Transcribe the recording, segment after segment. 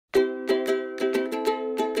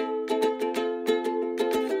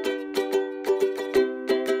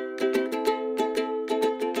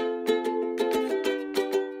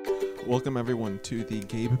Welcome everyone to the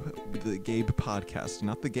Gabe podcast,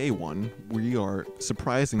 not the gay one. We are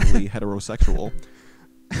surprisingly heterosexual.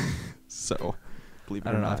 So, believe it I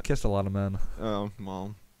or don't know. not. I've kissed a lot of men. Oh,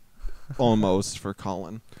 well, almost for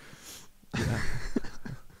Colin. Yeah.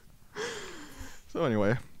 So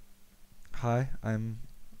anyway, Hi,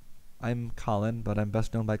 I'm Colin, but I'm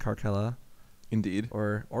best known by Carkella indeed.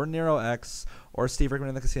 or Nero X or Steve Rickman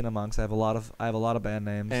in the Casino Monks. I have a lot of band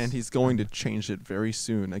names. And he's going to change it very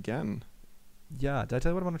soon again. Yeah, did I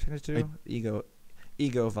tell you what I'm going to change it to?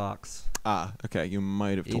 Ego Vox. Ah, okay, you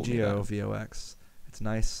might have told me that. EGOVOX. It's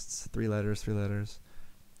nice. It's three letters.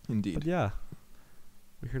 Indeed. But yeah,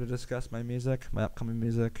 we're here to discuss my music, my upcoming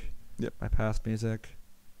music, Yep. my past music.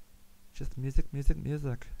 Just music.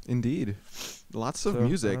 Indeed. Lots of So,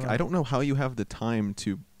 music. I don't know how you have the time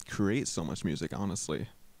to create so much music, honestly.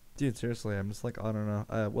 Dude, seriously, I'm just like, I don't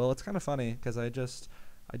know. Well, it's kind of funny because I do it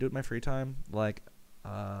in my free time. Like,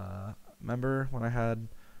 remember when I had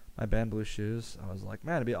my band Blue Shoes? I was like,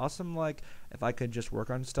 man, it'd be awesome, like, if I could just work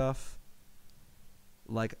on stuff,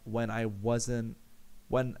 like, when I wish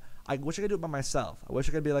I could do it by myself. I wish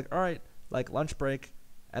I could be like, all right, like, lunch break,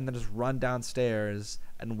 and then just run downstairs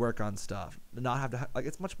and work on stuff. Not have to, like,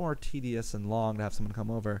 it's much more tedious and long to have someone come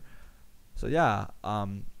over. So, yeah,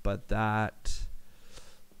 but that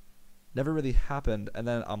never really happened. And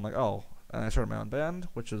then I'm like, oh, and I started my own band,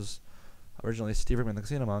 which was originally Steve Rickman and the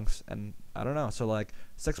Casino Monks. And I don't know. So, like,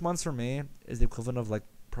 6 months for me is the equivalent of, like,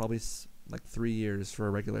 probably, like, 3 years for a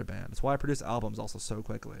regular band. That's why I produce albums also so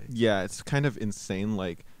quickly. Yeah, it's kind of insane.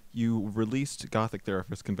 Like, you released Gothic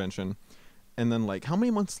Therapist Convention, and then, like, how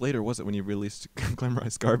many months later was it when you released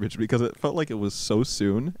Glamorized Garbage? Because it felt like it was so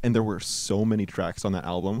soon, and there were so many tracks on that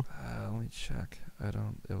album. Let me check.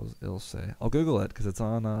 It'll say. I'll Google it because it's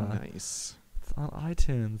on. Nice. It's on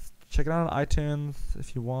iTunes. Check it out on iTunes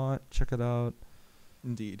if you want. Check it out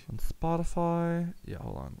Indeed. on Spotify. Yeah,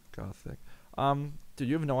 hold on. Gothic. Dude,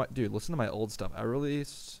 you have no. Dude, listen to my old stuff. I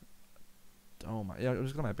released. Oh my. Yeah, it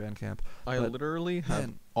was on my Bandcamp. I But, literally have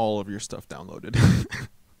man. all of your stuff downloaded.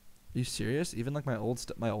 Are you serious? Even like my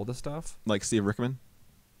oldest stuff? Like Steve Rickman?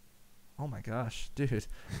 Oh my gosh, dude,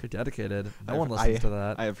 you're dedicated. No I've- one listens to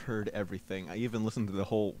that. I have heard everything. I even listened to the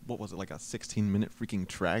whole, what was it, like a 16-minute freaking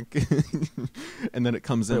track? And then it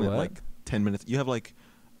comes in Wait, at what? like 10 minutes. You have like,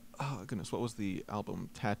 oh goodness, what was the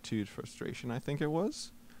album? Tattooed Frustration, I think it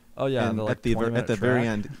was? Oh yeah, And the, like, at the 20-minute very track?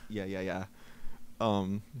 end, yeah.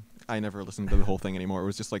 I never listened to the whole thing anymore. It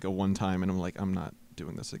was just like a one time, and I'm like, I'm not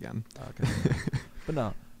doing this again. Okay. But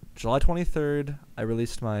no, July 23rd, I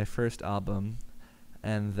released my first album,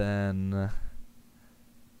 and then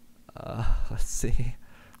let's see,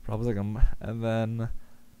 probably like and then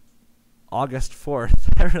August 4th,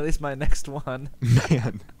 I released my next one.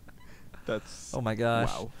 Man, that's Oh my gosh.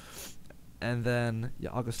 wow. And then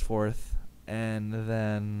August 4th, and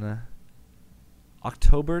then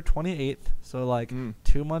October 28th, so like Mm.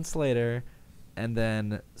 2 months later, and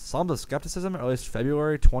then Psalms of Skepticism released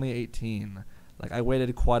February 2018. Like, I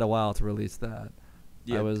waited quite a while to release that.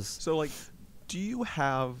 Yeah. I was So, like, do you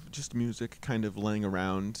have just music kind of laying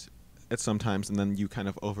around at some times, and then you kind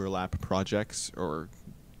of overlap projects, or?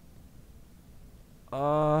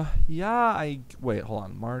 wait, hold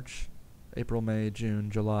on. March, April, May, June,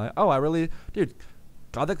 July. Oh, dude,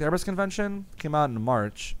 Gothic Therapist Convention came out in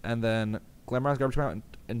March, and then Glamorized Garbage came out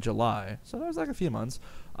in July. So there was like a few months.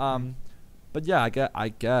 But yeah, I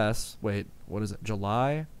guess. Wait, what is it?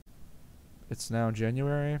 July? It's now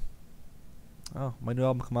January. Oh, my new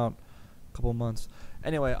album come out a couple months.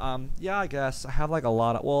 Anyway, yeah, I guess I have like a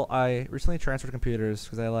lot of. Well, I recently transferred computers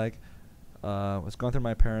because I was going through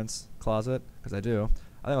my parents' closet because I do.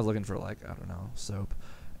 I think I was looking for like, I don't know, soap,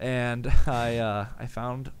 and I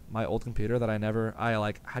found my old computer that I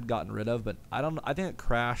had gotten rid of, but I think it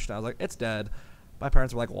crashed. And I was like, it's dead. My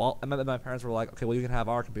parents were like, well, and then my parents were like, okay, well, you can have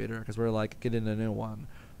our computer because we're like getting a new one.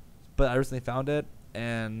 But I recently found it,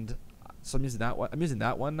 and so I'm using that one. I'm using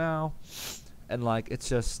that one now, and like it's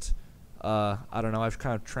just, I don't know. I've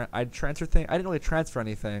kind of I transferred thing. I didn't really transfer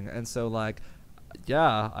anything, and so like,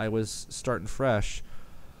 yeah, I was starting fresh.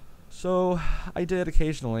 So I did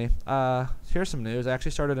occasionally. Here's some news. I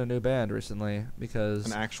actually started a new band recently because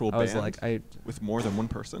An actual I was band? like, With more than one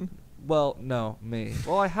person? well, no, me.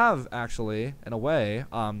 Well, I have actually, in a way.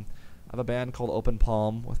 I have a band called Open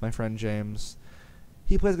Palm with my friend James.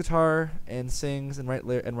 He plays guitar and sings and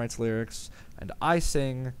writes lyrics, and I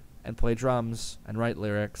sing and play drums and write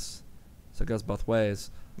lyrics. So it goes both ways.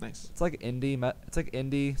 Nice. It's like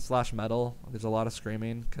indie/metal. There's a lot of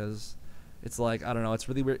screaming because it's like, I don't know, it's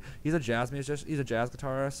really weird. He's a jazz musician. He's a jazz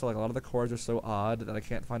guitarist, so like a lot of the chords are so odd that I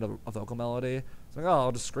can't find a vocal melody. It's like, oh,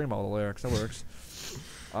 I'll just scream all the lyrics. That works.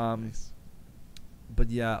 Nice. But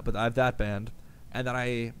yeah, but I have that band, and then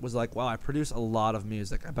I was like, wow, I produce a lot of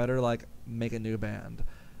music. I better like make a new band.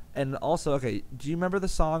 And also, okay, do you remember the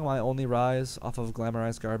song "My Only Rise" off of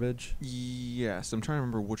Glamorized Garbage? Yes, I'm trying to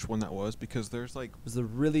remember which one that was because there's like. It was the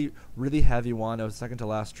really, really heavy one. It was the second to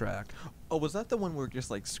last track. Oh, was that the one where we're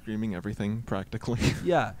just like screaming everything practically?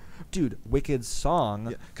 Yeah, dude, wicked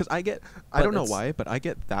song. Yeah, because I But don't know it's- why, but I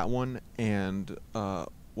get that one and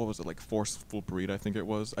what was it, like Forceful Breed? I think it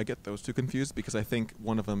was. I get those two confused because I think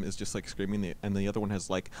one of them is just like screaming, and the other one has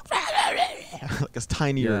like like a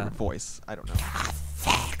tinier Yeah. voice. I don't know.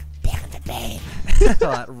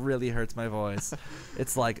 Oh, that really hurts my voice.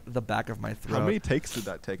 It's like the back of my throat. How many takes did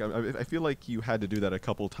that take? I feel like you had to do that a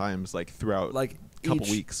couple times, like throughout like a couple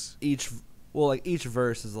each, weeks. Each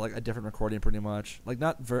verse is like a different recording, pretty much. Like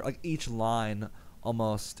not like each line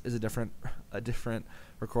almost is a different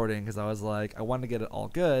recording because I was like I wanted to get it all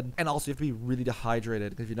good, and also you have to be really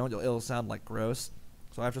dehydrated because if you don't, it'll sound like gross.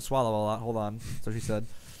 So I have to swallow a lot. Hold on. So she said.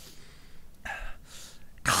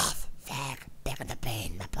 Cough, fag, back in the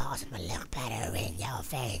pain, my balls will look better in your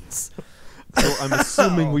veins. So I'm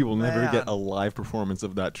assuming we Oh, will never man. get a live performance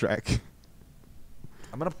of that track.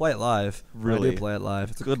 I'm gonna play it live. I Really? do play it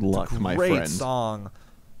live. It's Good it's luck, a my great friend. song.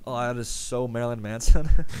 Oh, that is so Marilyn Manson.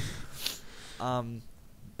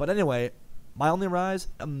 But anyway, My Only Rise,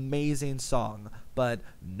 amazing song, but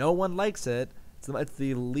no one likes it. It's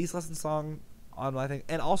the least listened song on my thing.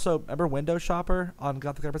 And also, remember Window Shopper on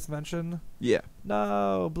Gothic Therapist Convention? Yeah.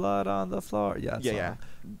 No blood on the floor. Yeah, that Yeah, song. yeah.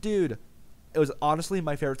 Dude, it was honestly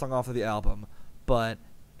my favorite song off of the album, but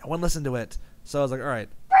no one listened to it. So I was like, all right,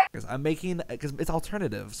 because it's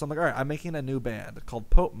alternative. So I'm like, all right, I'm making a new band called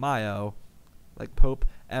Pope Mayo, like Pope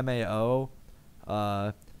Mao.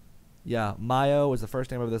 Yeah, Mayo was the first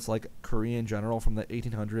name of this like Korean general from the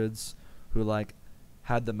 1800s who like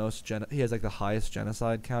had the most he has like the highest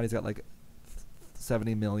genocide count. He's got like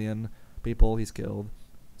 70 million people he's killed.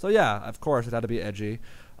 So yeah, of course it had to be edgy.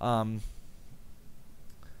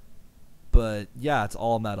 But yeah, it's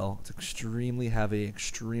all metal. It's extremely heavy,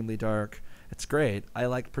 extremely dark. It's great. I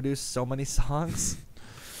like produce so many songs.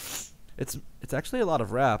 It's actually a lot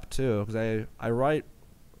of rap too, because I write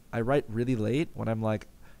really late when I'm like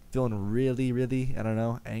feeling really, really, I don't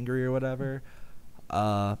know, angry or whatever.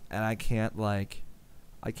 And I can't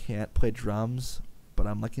play drums, but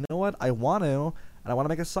I'm like, you know what? I want to, and I want to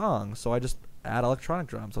make a song, so I just add electronic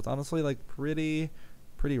drums. So it's honestly like pretty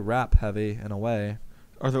rap heavy in a way.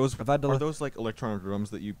 Are those I've had to like electronic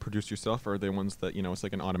drums that you produce yourself, or are they ones that it's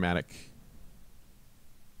like an automatic?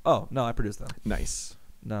 Oh no, I produce them. Nice.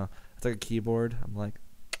 No, it's like a keyboard. I'm like,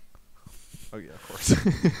 Oh yeah, of course.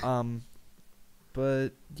 but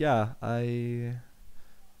yeah, I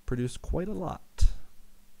produce quite a lot.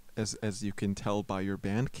 As you can tell by your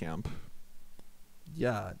Bandcamp.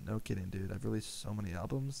 Yeah, no kidding, dude. I've released so many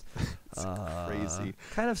albums. It's crazy.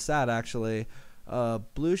 Kind of sad, actually.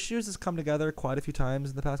 Blue Shoes has come together quite a few times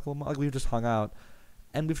in the past couple months. Like, we've just hung out.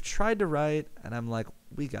 And we've tried to write, and I'm like,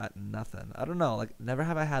 we got nothing. I don't know. Like, never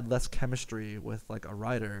have I had less chemistry with, like, a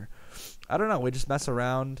writer. I don't know. We just mess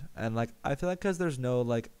around. And, like, I feel like because there's no,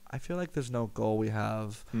 like, I feel like there's no goal we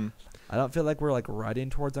have. I don't feel like we're, like, writing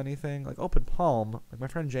towards anything. Like, Open Palm, like, my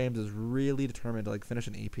friend James is really determined to, like, finish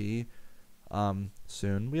an EP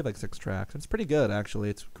soon. We have, like, 6 tracks. It's pretty good, actually.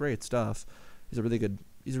 It's great stuff. He's a really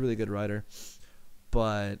good writer.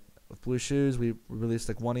 But with Blue Shoes, we released,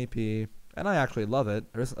 like, 1 EP. And I actually love it.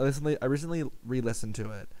 I recently re-listened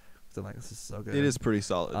to it. So I'm like, this is so good. It is pretty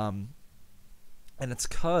solid. And it's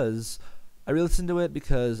because I re-listened to it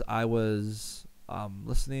because I was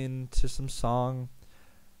listening to some song,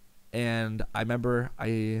 and I remember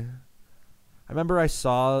I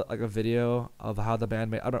saw like a video of how the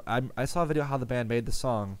band made. I saw a video of how the band made the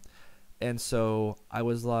song, and so I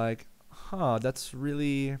was like, huh, that's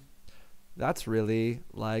really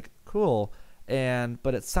like cool.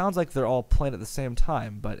 But it sounds like they're all playing at the same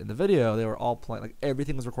time. But in the video, they were all playing, like,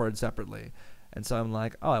 everything was recorded separately. And so I'm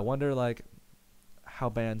like, oh, I wonder, like, how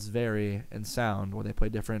bands vary in sound when they play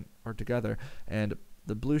different or together. And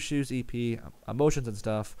the Blue Shoes EP, Emotions and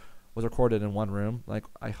stuff, was recorded in one room. Like,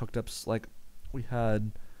 I hooked up, like, we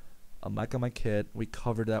had a mic on my kit. We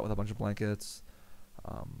covered that with a bunch of blankets,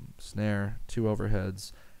 snare, 2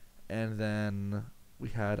 overheads. And then we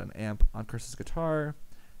had an amp on Chris's guitar.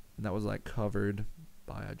 And that was, like, covered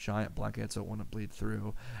by a giant blanket so it wouldn't bleed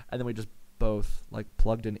through. And then we just both, like,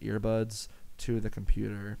 plugged in earbuds to the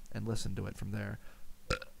computer and listened to it from there.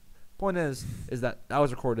 Point is that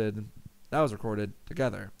was recorded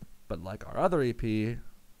together. But, like, our other EP,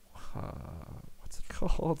 what's it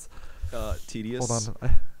called? Tedious. Hold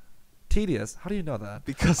on. tedious. How do you know that?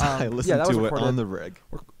 Because I Yeah, listened that was to it recorded- on the rig.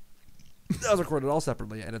 That was recorded all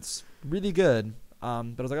separately, and it's really good. But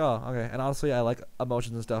I was like, oh, okay. And honestly, I like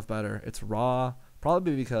Emotions and stuff better. It's raw,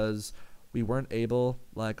 probably because we weren't able,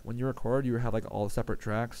 like, when you record, you have, like, all the separate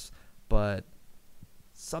tracks, but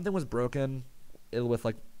something was broken with,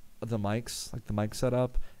 like, the mics, like the mic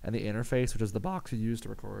setup and the interface, which is the box you use to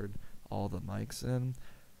record all the mics in.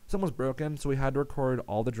 Something was broken, so we had to record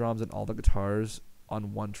all the drums and all the guitars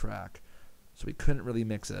on one track. So we couldn't really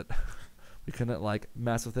mix it. We couldn't, like,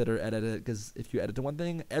 mess with it or edit it, because if you edit to one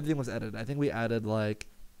thing, everything was edited. I think we added, like,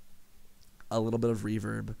 a little bit of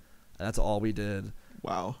reverb, and that's all we did.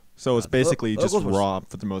 Wow. So it's the basically just vocals was- raw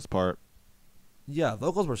for the most part. Yeah,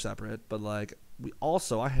 vocals were separate, but, like,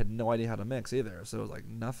 I had no idea how to mix either, so it was, like,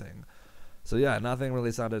 nothing. So, yeah, nothing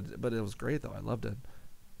really sounded, but it was great, though. I loved it.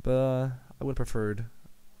 But I would have preferred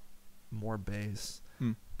more bass.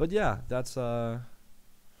 But, yeah, that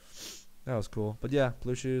was cool. But, yeah,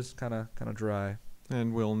 Blue Shoes, kind of dry.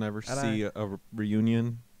 And we'll never And see a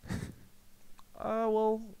reunion.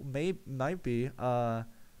 Well, might be. There's a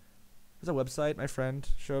website my friend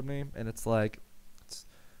showed me, and it's like,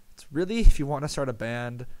 it's really, if you want to start a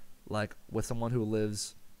band, like, with someone who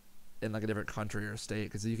lives in, like, a different country or state,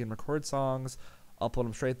 because you can record songs, upload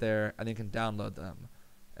them straight there, and you can download them.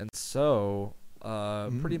 And so,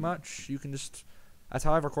 pretty much, you can just, that's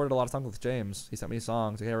how I've recorded a lot of songs with James. He sent me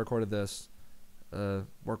songs, like, hey, I recorded this,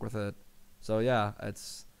 work with it. So, yeah,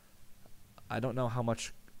 I don't know how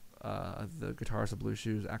much the guitarist of Blue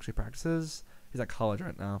Shoes actually practices. He's at college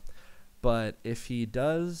right now. But if he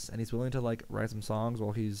does, and he's willing to, like, write some songs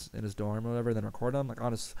while he's in his dorm or whatever, then record them, like,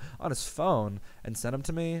 on his phone and send them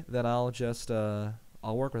to me, then I'll just I'll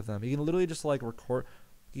work with them. He can literally just, like, record.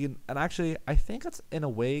 And actually, I think it's in a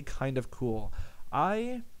way kind of cool.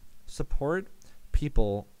 I support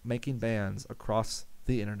people making bands across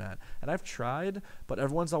the internet, and I've tried, but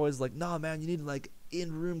everyone's always like, "No, man, you need, like,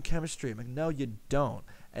 in-room chemistry." I'm like, "No, you don't."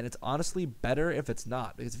 And it's honestly better if it's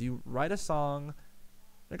not, because if you write a song,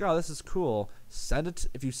 like, oh, this is cool,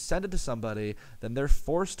 if you send it to somebody, then they're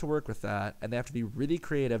forced to work with that, and they have to be really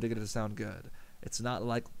creative to get it to sound good. It's not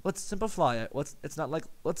like, let's simplify it. It's not like,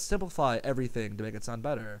 let's simplify everything to make it sound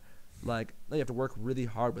better. Like, you have to work really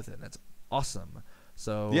hard with it, and it's awesome.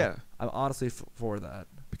 So Yeah. I'm honestly for that.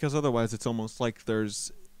 Because otherwise it's almost like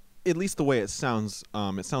there's, at least the way it sounds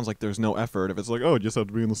like there's no effort if it's like, oh, you just have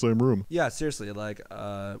to be in the same room. Yeah, seriously, like,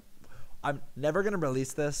 I'm never going to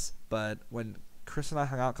release this, but when Chris and I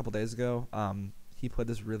hung out a couple days ago, he played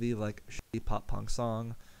this really, like, shitty pop punk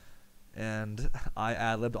song, and I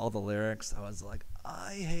ad-libbed all the lyrics. I was like,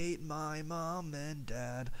 I hate my mom and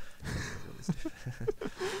dad.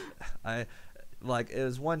 It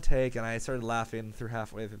was one take, and I started laughing through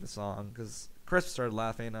halfway through the song, because Chris started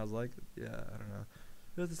laughing. I was like, yeah, I don't know.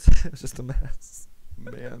 It was just a mess.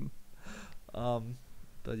 Man.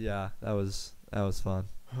 But yeah, that was fun.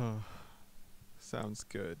 Sounds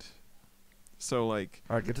good. So, like,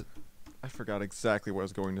 All right, get to I forgot exactly what I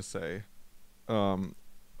was going to say.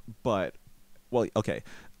 But, well, okay.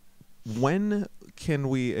 When can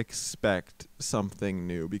we expect something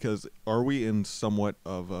new? Because are we in somewhat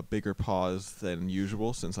of a bigger pause than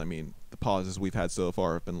usual? Since, I mean, the pauses we've had so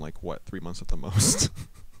far have been, like, what, 3 months at the most?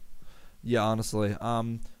 Yeah, honestly.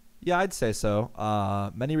 Yeah, I'd say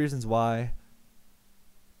so. Many reasons why.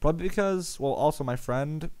 Probably because, well, also my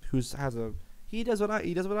friend he does what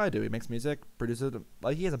I do. He makes music, produces it.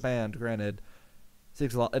 Like, he has a band, granted. It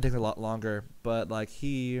takes a lot longer, but, like,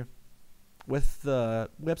 with the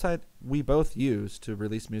website we both use to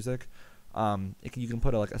release music, you can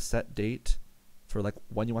put a set date for, like,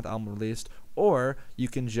 when you want the album released, or you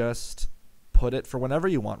can just put it for whenever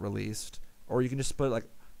you want released, or you can just put it, like,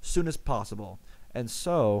 soon as possible. And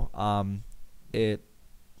so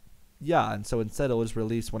instead it'll just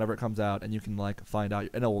release whenever it comes out, and you can, like, find out,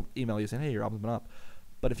 and it'll email you saying, hey, your album's been up.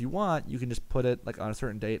 But if you want, you can just put it, like, on a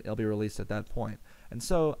certain date. It'll be released at that point. And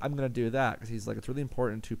so I'm going to do that, because he's like, it's really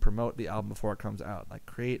important to promote the album before it comes out, like,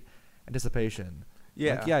 create anticipation.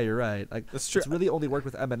 Yeah. Like, yeah, you're right. Like, That's true. It's really only worked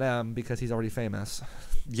with Eminem because he's already famous.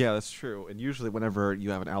 Yeah, that's true. And usually whenever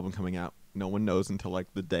you have an album coming out, no one knows until,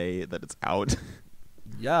 like, the day that it's out.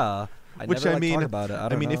 Yeah. Which, never, I mean, talk about it. I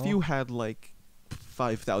don't mean, know. if you had, like,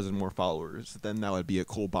 5,000 more followers, then that would be a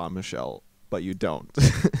cool bombshell. But you don't.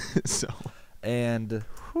 So. And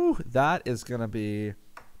that is going to be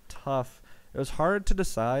tough. It was hard to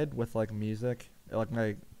decide with, like, music, like,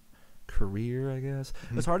 my career, I guess.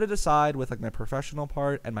 It was hard to decide with, like, my professional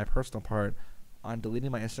part and my personal part on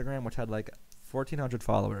deleting my Instagram, which had, like, 1,400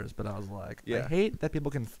 followers. But I was like, I Yeah. hate that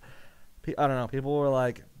people can I don't know. People were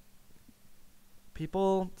like,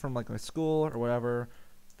 people from, like, my school or whatever,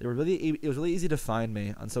 They were really it was really easy to find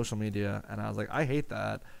me on social media, and I was like, I hate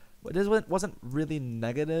that. But wasn't really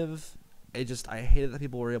negative. It just I hated that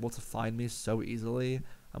people were able to find me so easily.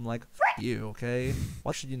 I'm like, F you, okay?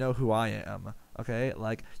 Why should you know who I am? Okay,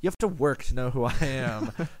 like you have to work to know who I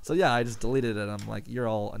am. So yeah, I just deleted it. I'm like, you're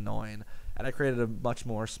all annoying, and I created a much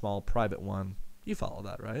more small private one. You follow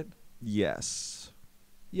that, right? Yes.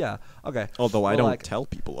 Yeah. Okay. Although I Well, don't like, tell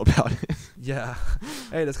people about it. Yeah.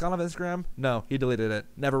 Hey, does Colin have Instagram? No, he deleted it.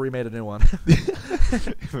 Never remade a new one.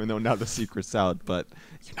 Even though now the secret's out, but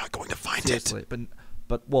you're not going to find Seriously, it.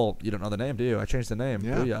 but well, you don't know the name, do you? I changed the name.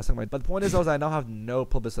 Yeah. Yeah. But the point is, though, is I now have no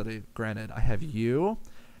publicity. Granted, I have you,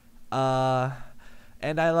 and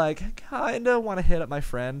I like kind of want to hit up my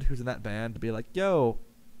friend who's in that band to be like, yo,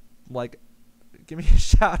 like, give me a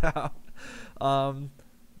shout out.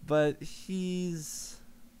 But he's,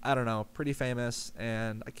 I don't know, pretty famous,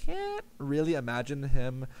 and I can't really imagine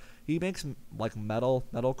him. He makes like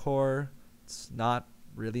metalcore. It's not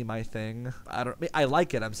really my thing. I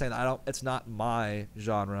like it. I'm saying it's not my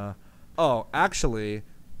genre. Oh, actually,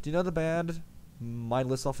 do you know the band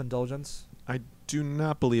Mindless Self-Indulgence? I do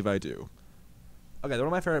not believe I do. Okay, they're one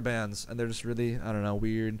of my favorite bands, and they're just really, I don't know,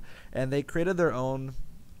 weird. And they created their own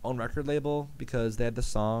record label because they had this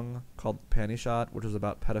song called Panty Shot, which was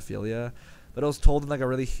about pedophilia, but it was told in like a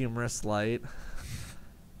really humorous light.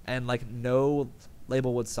 And like no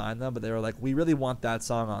label would sign them, but they were like, we really want that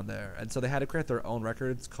song on there. And so they had to create their own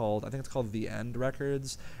records called, I think it's called The End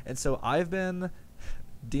Records. And so I've been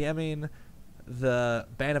DMing the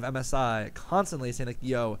band of MSI constantly saying like,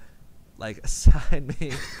 yo, like sign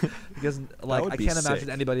me because like I can't imagine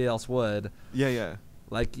anybody else would. Yeah.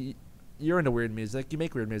 Like you're into weird music, you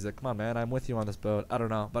make weird music. Come on, man, I'm with you on this boat. I don't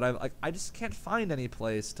know, but I just can't find any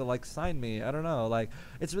place to like sign me. I don't know, like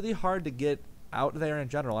it's really hard to get out there in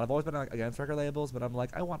general. And I've always been like against record labels, but I'm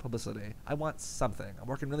like, I want publicity. I want something. I'm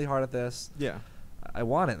working really hard at this. Yeah. I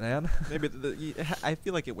want it, man. Maybe I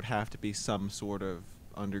feel like it would have to be some sort of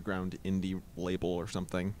underground indie label or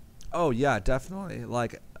something. Oh yeah, definitely.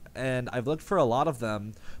 Like, and I've looked for a lot of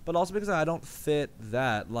them, but also because I don't fit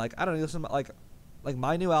that. Like, I don't know, listen, like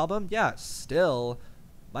my new album. Yeah, still,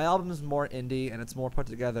 my album is more indie and it's more put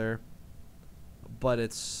together, but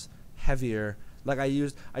it's heavier. Like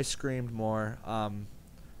I screamed more. My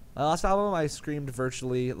last album, I screamed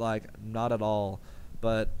virtually like not at all,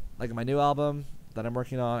 but like my new album that I'm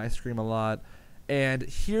working on, I scream a lot. And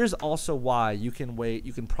here's also why you can wait.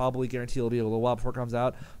 You can probably guarantee it'll be a little while before it comes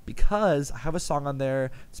out because I have a song on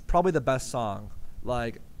there. It's probably the best song,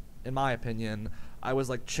 like in my opinion. I was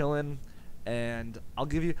like chilling, and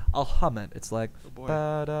I'll hum it. It's like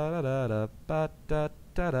ba da da da da ba da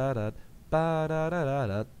da da da ba da da da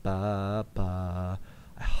da ba ba.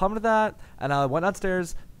 I hummed that, and I went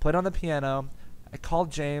downstairs, played on the piano. I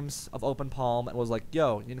called James of Open Palm and was like,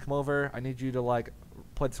 "Yo, you need to come over. I need you to like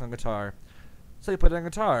play this on guitar." So he put it on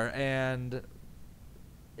guitar, and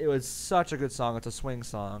it was such a good song. It's a swing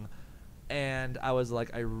song. And I was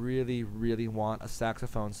like, I really, really want a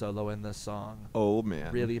saxophone solo in this song. Oh,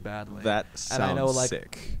 man. Really badly. That sounds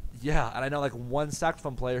sick. Yeah, and I know like one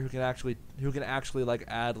saxophone player who can actually like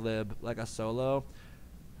ad lib like a solo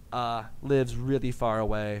lives really far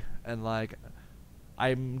away, and like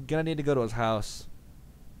I'm gonna need to go to his house.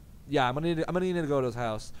 Yeah, I'm gonna need to go to his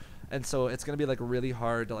house. And so it's going to be, like, really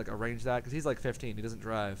hard to, like, arrange that because he's, like, 15. He doesn't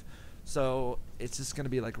drive. So it's just going to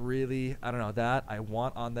be, like, really, I don't know, that I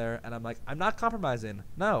want on there. And I'm like, I'm not compromising.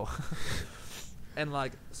 No. And,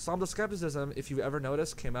 like, Psalms of Skepticism, if you've ever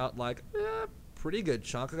noticed, came out, like, pretty good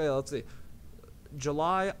chunk. Okay, let's see.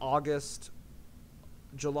 July, August.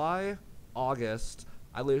 I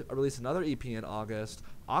released another EP in August.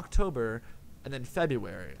 October. And then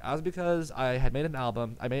February. That was because I had made an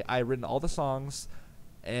album. I had written all the songs.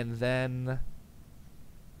 And then,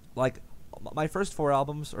 like, my first 4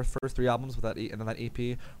 albums, or first 3 albums with that and then that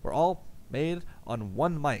EP, were all made on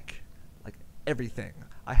one mic. Like, everything.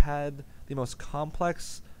 I had the most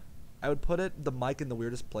complex, I would put the mic in the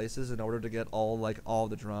weirdest places in order to get all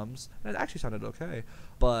the drums. And it actually sounded okay.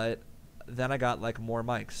 But then I got, like, more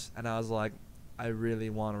mics. And I was like, I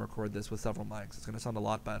really want to record this with several mics. It's going to sound a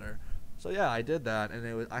lot better. So, yeah, I did that.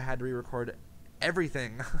 And I had to re-record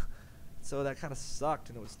everything. So that kind of sucked,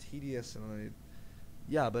 and it was tedious, and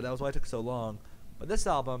but that was why it took so long. But this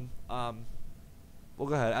album, well,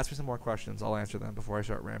 go ahead, ask me some more questions. I'll answer them before I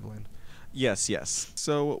start rambling. Yes.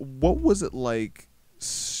 So what was it like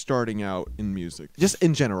starting out in music? Just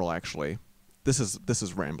in general, actually. This is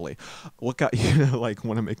rambly. What got you to, like,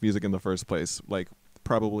 want to make music in the first place? Like,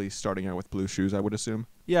 probably starting out with Blue Shoes, I would assume.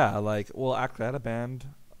 Yeah, like, well, actually, I had a band,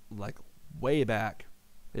 like, way back.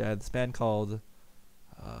 Yeah, this band called...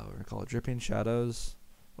 we're going to call it Dripping Shadows.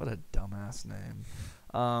 What a dumbass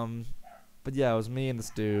name. But yeah, it was me and this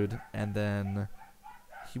dude, and then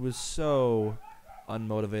he was so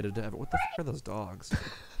unmotivated to ever. What the f are those dogs?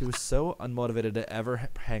 He was so unmotivated to ever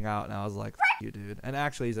hang out, and I was like, "F you, dude." And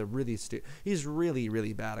actually, he's really,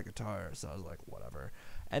 really bad at guitar, so I was like, whatever.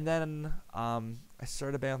 And then I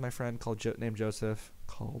started a band with my friend named Joseph.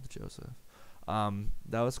 Called Joseph.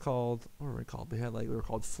 That was called, what were we called? We were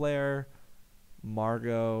called Flair,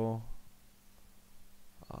 Margot.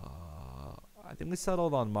 I think we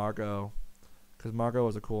settled on Margot, because Margot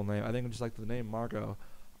was a cool name. I think we just liked the name Margot.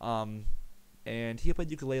 And he played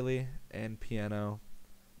ukulele and piano,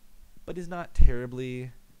 but he's not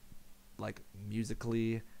terribly, like,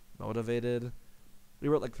 musically motivated. We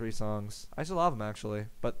wrote like 3 songs. I still love them, actually,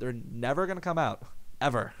 but they're never gonna come out,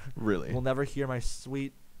 ever. Really? We'll never hear my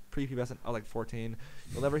sweet prepubescent. I was like 14.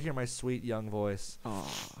 You'll never hear my sweet young voice.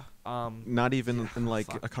 Not even in like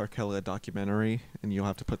fuck. a Carcella documentary, and you'll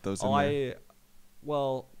have to put those in there.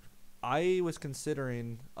 I was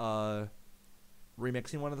considering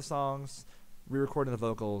remixing one of the songs, re-recording the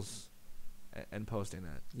vocals, and posting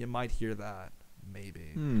it. You might hear that,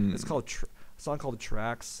 maybe. It's called a song called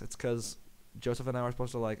Tracks. It's because Joseph and I were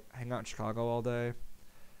supposed to like hang out in Chicago all day,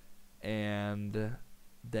 and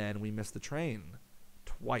then we missed the train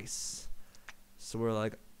twice. So we're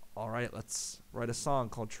like, all right, let's write a song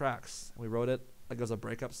called Tracks. And we wrote it like it was a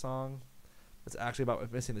breakup song. It's actually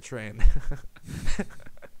about missing the train,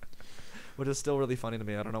 which is still really funny to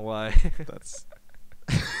me. I don't know why. That's.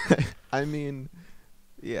 I mean,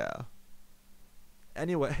 yeah.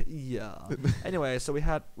 Anyway, yeah. Anyway, so we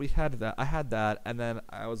had that. I had that, and then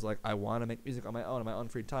I was like, I want to make music on my own in my own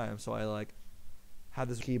free time. So I like had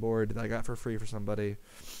this keyboard that I got for free for somebody,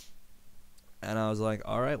 and I was like,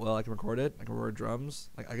 all right, well, I can record it. I can record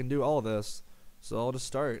drums. Like, I can do all of this. So I'll just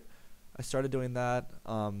start. I started doing that.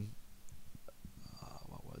 What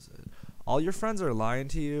was it? All Your Friends Are Lying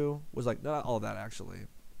to You was like, not all of that, actually.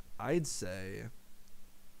 I'd say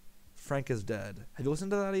Frank is Dead. Have you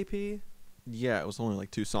listened to that EP? Yeah, it was only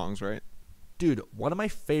like 2 songs, right? Dude, one of my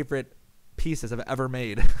favorite pieces I've ever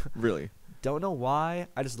made. Really? Don't know why.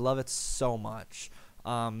 I just love it so much.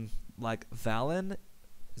 Like Valen,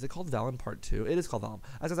 is it called Valen Part 2? It is called Valen.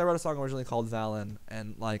 Because I wrote a song originally called Valen,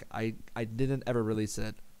 and like I didn't ever release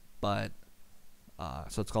it, but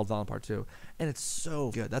so it's called Valen Part 2, and it's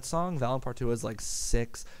so good. That song Valen Part 2 is like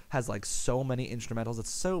 6, has like so many instrumentals. It's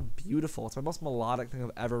so beautiful. It's my most melodic thing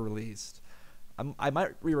I've ever released. I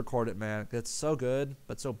might re-record it, man. It's so good,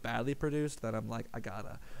 but so badly produced that I'm like, I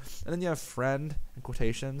gotta. And then you have Friend, in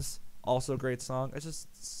quotations, also a great song. It's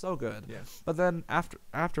just so good. Yeah. But then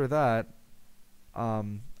after that, I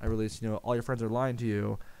released, All Your Friends Are Lying to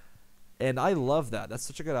You, and I love that. That's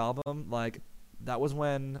such a good album. Like, that was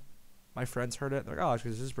when my friends heard it. They're like, oh,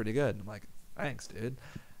 this is pretty good. I'm like, thanks, dude.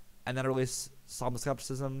 And then I released Psalm of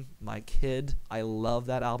Skepticism, My Kid. I love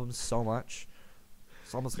that album so much.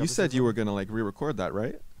 You said you were gonna like re-record that,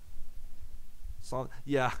 right?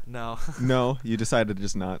 Yeah, no. No, you decided to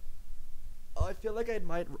just not. Oh, I feel like I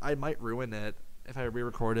might ruin it if I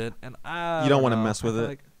re-record it, and you don't want to mess with it.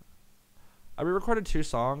 Like I re-recorded 2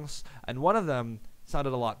 songs, and one of them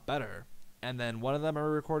sounded a lot better, and then one of them I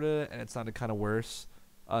re-recorded it, and it sounded kind of worse.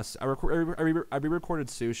 I re-recorded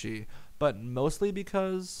Sushi, but mostly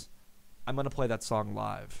because I'm gonna play that song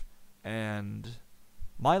live, and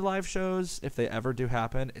my live shows, if they ever do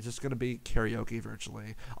happen, it's just gonna be karaoke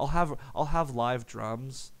virtually. I'll have live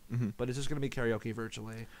drums, but it's just gonna be karaoke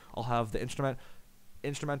virtually. I'll have the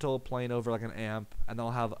instrumental playing over like an amp, and then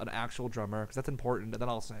I'll have an actual drummer because that's important, and then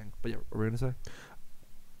I'll sing. But yeah, what were we gonna say?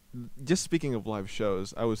 Just speaking of live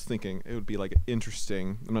shows, I was thinking it would be like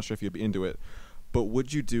interesting. I'm not sure if you'd be into it, but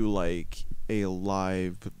would you do like a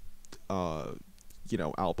live,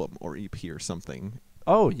 album or EP or something?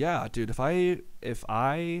 Oh yeah, dude. If I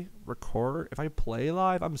play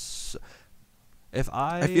live,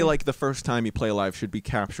 I feel like the first time you play live should be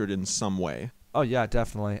captured in some way. Oh yeah,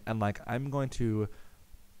 definitely. And like I'm going to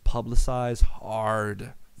publicize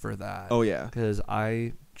hard for that. Oh yeah, because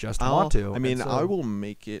I just want to. I mean, I will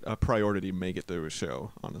make it a priority to make it to a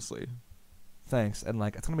show, honestly. Thanks. And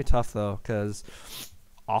like it's gonna be tough though, because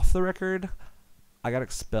off the record, I got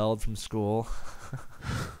expelled from school.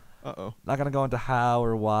 Uh-oh. Not gonna go into how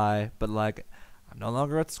or why, but like I'm no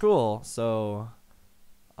longer at school. So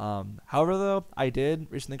however though, I did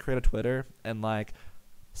recently create a Twitter, and like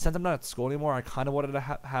since I'm not at school anymore, I kind of wanted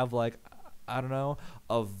to have like, I don't know,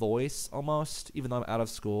 a voice almost, even though I'm out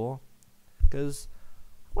of school, because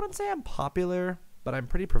I wouldn't say I'm popular, but I'm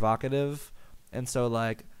pretty provocative, and so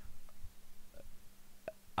like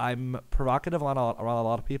I'm provocative around a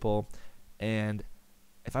lot of people, and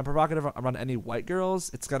if I'm provocative around any white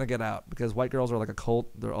girls, it's gonna get out because white girls are like a cult.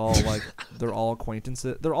 They're all like they're all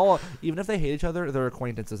acquaintances. They're all, even if they hate each other, they're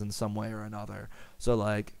acquaintances in some way or another. So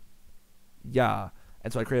like, yeah.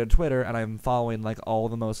 And so I created Twitter, and I'm following like all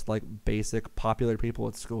the most like basic popular people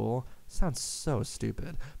at school. Sounds so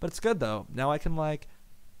stupid, but it's good though. Now I can like,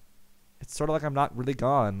 it's sort of like I'm not really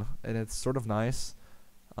gone, and it's sort of nice.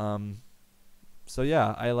 So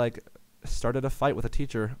yeah, I like started a fight with a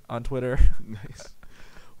teacher on Twitter. Nice.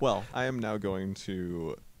 Well, I am now going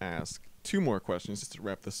to ask 2 more questions just to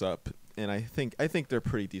wrap this up, and I think they're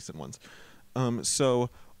pretty decent ones. So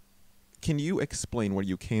can you explain what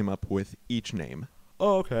you came up with each name?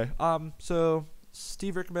 Oh, okay. So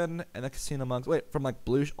Steve Rickman and the Casino Monks. Wait, from like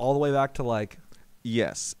Blue all the way back to like.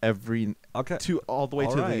 Yes, every Okay. to all the way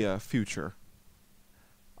All to right. the future.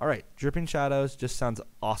 All right, Dripping Shadows just sounds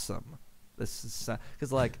awesome. This is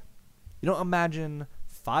because like, you don't imagine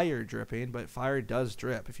fire dripping, but fire does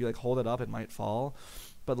drip. If you like hold it up, it might fall.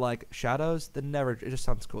 But like shadows, it just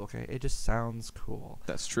sounds cool. Okay, it just sounds cool.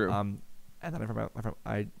 That's true. And then I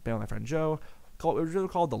been with my friend Joe. It was really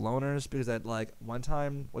called the Loners because at like one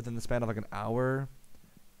time within the span of like an hour,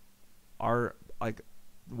 our like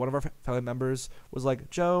one of our family members was like,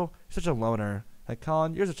 Joe, you're such a loner. Like,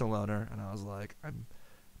 Colin, you're such a loner. And I was like,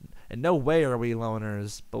 in no way are we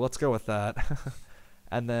loners, but let's go with that.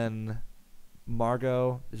 And then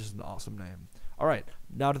Margot is just an awesome name. All right,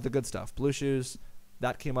 now to the good stuff. Blue Shoes,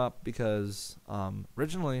 that came up because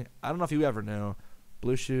originally, I don't know if you ever knew,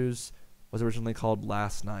 Blue Shoes was originally called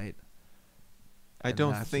Last Night. I And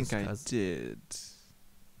don't that's think just I 'cause- did.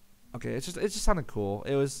 Okay, it just sounded cool.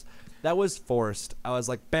 That was forced. I was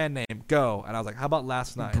like, band name, go. And I was like, how about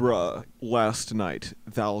Last Night? Bruh, last night,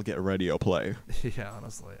 that'll get radio play. Yeah,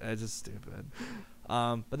 honestly, it's just stupid.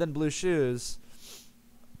 But then Blue Shoes,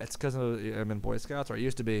 it's because I'm in Boy Scouts, or I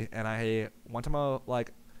used to be, and one time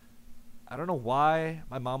I don't know why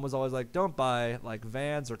my mom was always like, don't buy like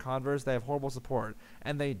Vans or Converse, they have horrible support,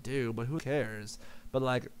 and they do, but who cares? But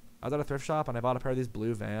like, I was at a thrift shop and I bought a pair of these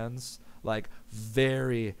blue Vans, like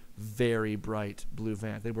very, very bright blue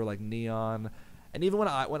Vans. They were like neon. And even when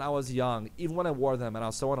I was young, even when I wore them and I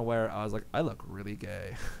was so unaware, I was like, I look really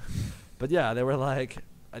gay. But yeah, they were like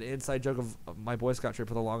an inside joke of my Boy Scout trip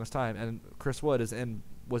for the longest time. And Chris Wood was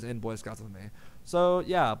in Boy Scouts with me. So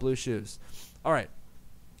yeah, Blue Shoes. All right.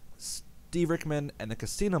 Steve Rickman and the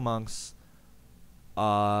Casino Monks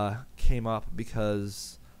came up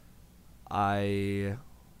because I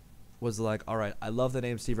was like, all right, I love the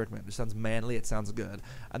name Steve Rickman. It sounds manly. It sounds good.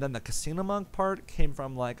 And then the Casino Monk part came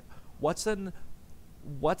from like, what's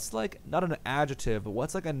like not an adjective, but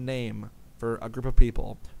what's like a name for a group of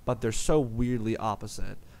people, but they're so weirdly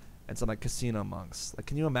opposite. And so I'm like, Casino Monks. Like,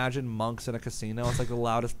 can you imagine monks in a casino? It's like the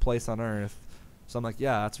loudest place on earth. So I'm like,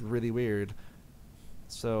 yeah, that's really weird.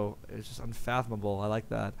 So it's just unfathomable. I like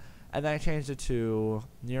that. And then I changed it to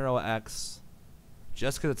Nero X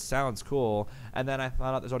just because it sounds cool. And then I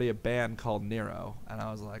found out there's already a band called Nero. And I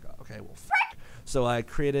was like, okay, well, So I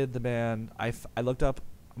created the band. I looked up,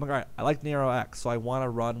 oh my God, I like Nero X, so I want to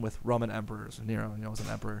run with Roman emperors. Nero, was an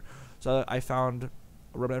emperor. So I found a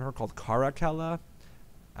Roman emperor called Caracalla.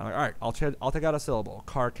 I'm like, all right, I'll take out a syllable.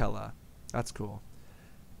 Caracalla. That's cool.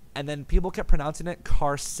 And then people kept pronouncing it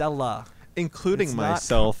Carcella. Including It's not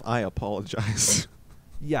myself, I apologize.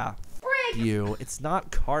 Yeah, you. It's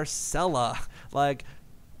not Carcella. Like,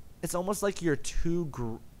 it's almost like you're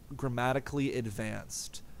too grammatically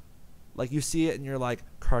advanced. Like, you see it and you're like,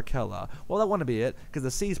 Carcella. Well, that wouldn't be it, because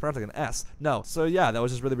the C is pronounced like an S. No. So, yeah, that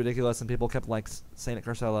was just really ridiculous, and people kept, like, saying it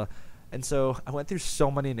Carcella. And so I went through so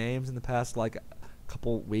many names in the past, like,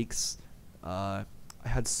 couple weeks. I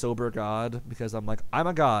had Sober God, because I'm like, I'm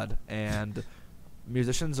a god, and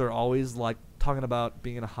musicians are always, like, talking about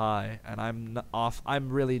being high, and I'm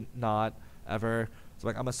really not, ever. So,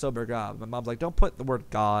 like, I'm a sober god. My mom's like, don't put the word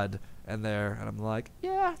God in there. And I'm like,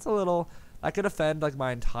 yeah, it's a little... I could offend, like,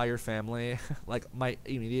 my entire family, like, my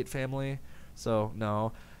immediate family. So,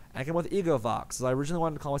 no. And I came up with Ego Vox. So I originally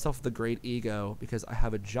wanted to call myself the Great Ego because I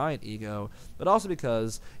have a giant ego, but also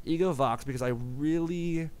because Ego Vox, because I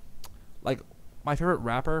really... Like, my favorite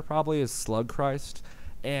rapper probably is Slug Christ.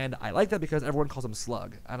 And I like that because everyone calls him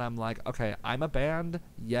Slug. And I'm like, okay, I'm a band,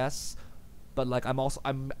 yes, but, like, I'm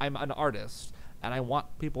an artist. And I want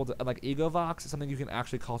people to, like, Ego Vox is something you can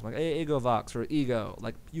actually call someone, like, hey, Ego Vox, or Ego.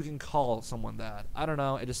 Like, you can call someone that. I don't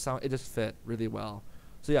know. It just fit really well.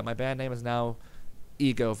 So, yeah, my band name is now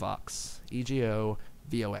Ego Vox.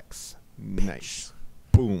 EGOVOX. Nice.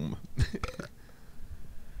 Boom.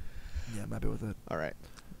 Yeah, I'm happy with it. All right.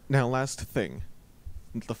 Now, last thing.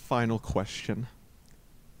 The final question.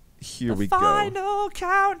 Here we go. Final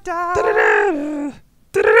countdown.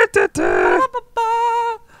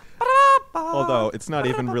 Although it's not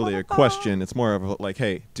even really a question, it's more of a, like,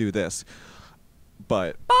 hey, do this.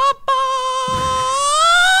 But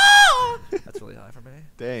That's really high for me.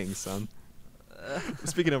 dang, son.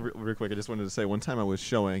 Speaking of real quick, I just wanted to say one time I was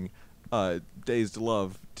showing Dazed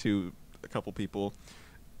Love to a couple people.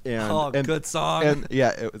 And Good song. And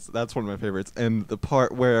yeah, that's one of my favorites. And the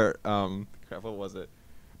part where crap, what was it?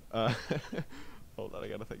 Hold on, I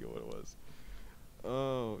gotta think of what it was.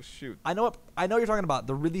 Oh shoot. I know what you're talking about.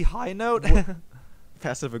 The really high note.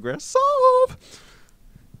 Passive aggressive.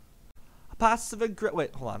 Passive aggressive.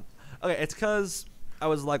 Wait, hold on. Okay, it's because I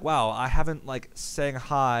was like, wow, I haven't like sang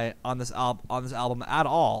high on this album at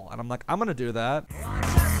all, and I'm like, I'm gonna do that.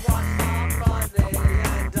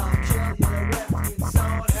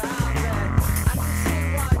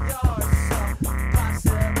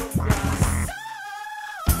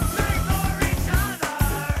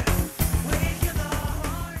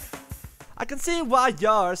 I can see why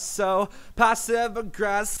you're so passive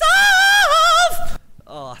aggressive.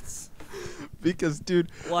 Oh, it's Because, dude,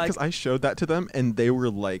 Like- because I showed that to them, and they were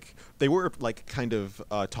like kind of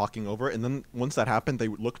talking over it, and then once that happened, they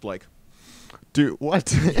looked like, dude, what?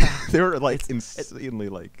 They were like insanely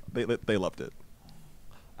like they loved it.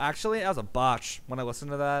 actually as a botch when I listened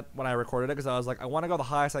to that when I recorded it because I was like, I want to go the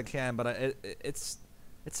highest I can, but it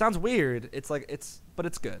sounds weird. But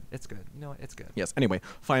it's good. It's good. You know what? It's good. Yes. Anyway,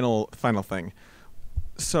 final thing.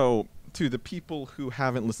 So, to the people who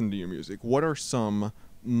haven't listened to your music, what are some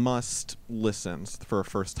must listens for a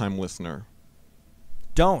first time listener?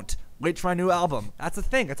 Don't wait for my new album. That's the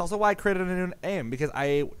thing. That's also why I created a new name because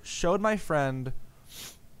I showed my friend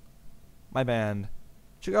my band.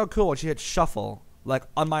 She go, oh, cool. And she hit shuffle like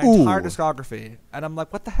on my Ooh. entire discography, and I'm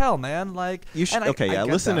like, what the hell, man? Like, You should. and Okay, I yeah,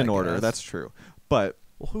 get listen that, in I order. guess. That's true. But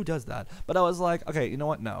Well, who does that? But I was like, okay, you know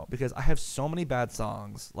what? No, because I have so many bad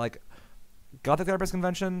songs. Like, Gothic Therapist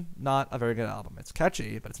Convention, not a very good album. It's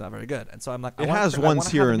catchy, but it's not very good. And so I'm like, it has ones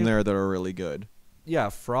here and there that are really good. Yeah,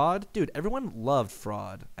 Fraud, dude. Everyone loved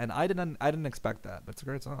Fraud, and I didn't expect that, but it's a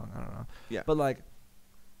great song. I don't know. Yeah. But like,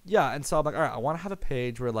 yeah, and so I'm like, all right, I want to have a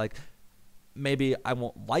page where like, maybe I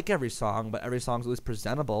won't like every song, but every song's at least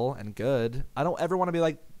presentable and good. I don't ever want to be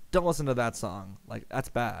like, don't listen to that song. Like, that's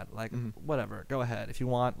bad. Like, whatever. Go ahead. If you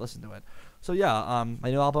want, listen to it. So, yeah,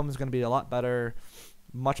 my new album is going to be a lot better,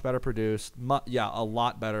 much better produced. A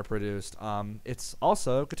lot better produced. It's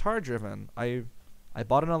also guitar-driven. I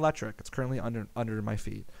bought an electric. It's currently under my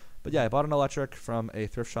feet. But, yeah, I bought an electric from a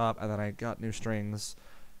thrift shop, and then I got new strings.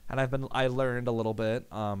 And I learned a little bit.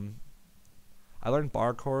 I learned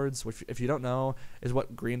bar chords, which, if you don't know, is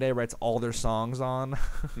what Green Day writes all their songs on.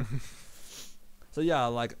 So yeah,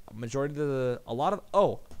 like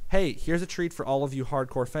hey, here's a treat for all of you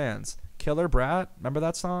hardcore fans. Killer Brat, remember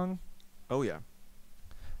that song? Oh yeah.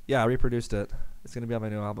 Yeah, I reproduced it. It's gonna be on my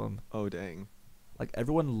new album. Oh dang. Like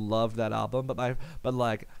everyone loved that album, but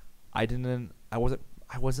like I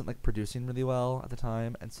wasn't like producing really well at the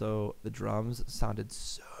time, and so the drums sounded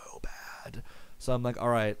so bad. So I'm like, all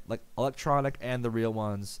right, like electronic and the real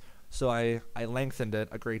ones. So I lengthened it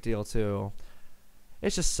a great deal too.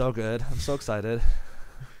 It's just so good. I'm so excited.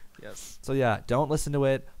 Yes. So yeah, don't listen to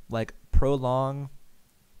it. Like, prolong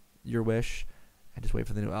your wish and just wait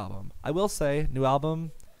for the new album. I will say, new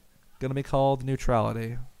album gonna be called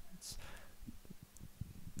Neutrality.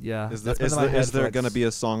 Is that's been in my head there for, like, gonna be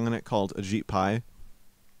a song in it called Ajit Pai?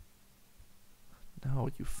 No,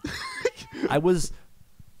 I was.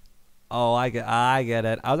 Oh, I get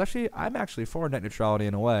it. I'm actually for net neutrality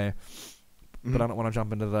in a way, but I don't want to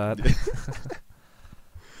jump into that.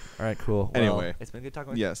 All right, cool. Well, Anyway. it's been good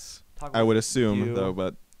talking with Yes. talking I would with assume you. though,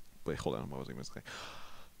 but wait, hold on. What was I going to say?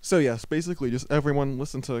 So yes, basically, just everyone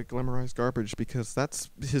listen to Glamorized Garbage because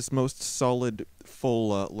that's his most solid full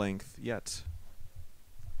length yet.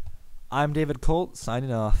 I'm David Colt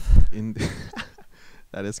signing off.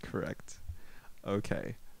 That is correct.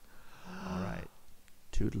 Okay. All right.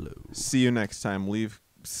 Toodaloo. See you next time. Leave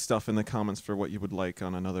stuff in the comments for what you would like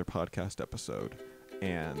on another podcast episode,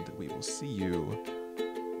 and we will see you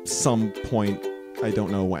some point. I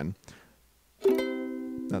don't know when.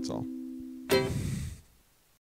 That's all.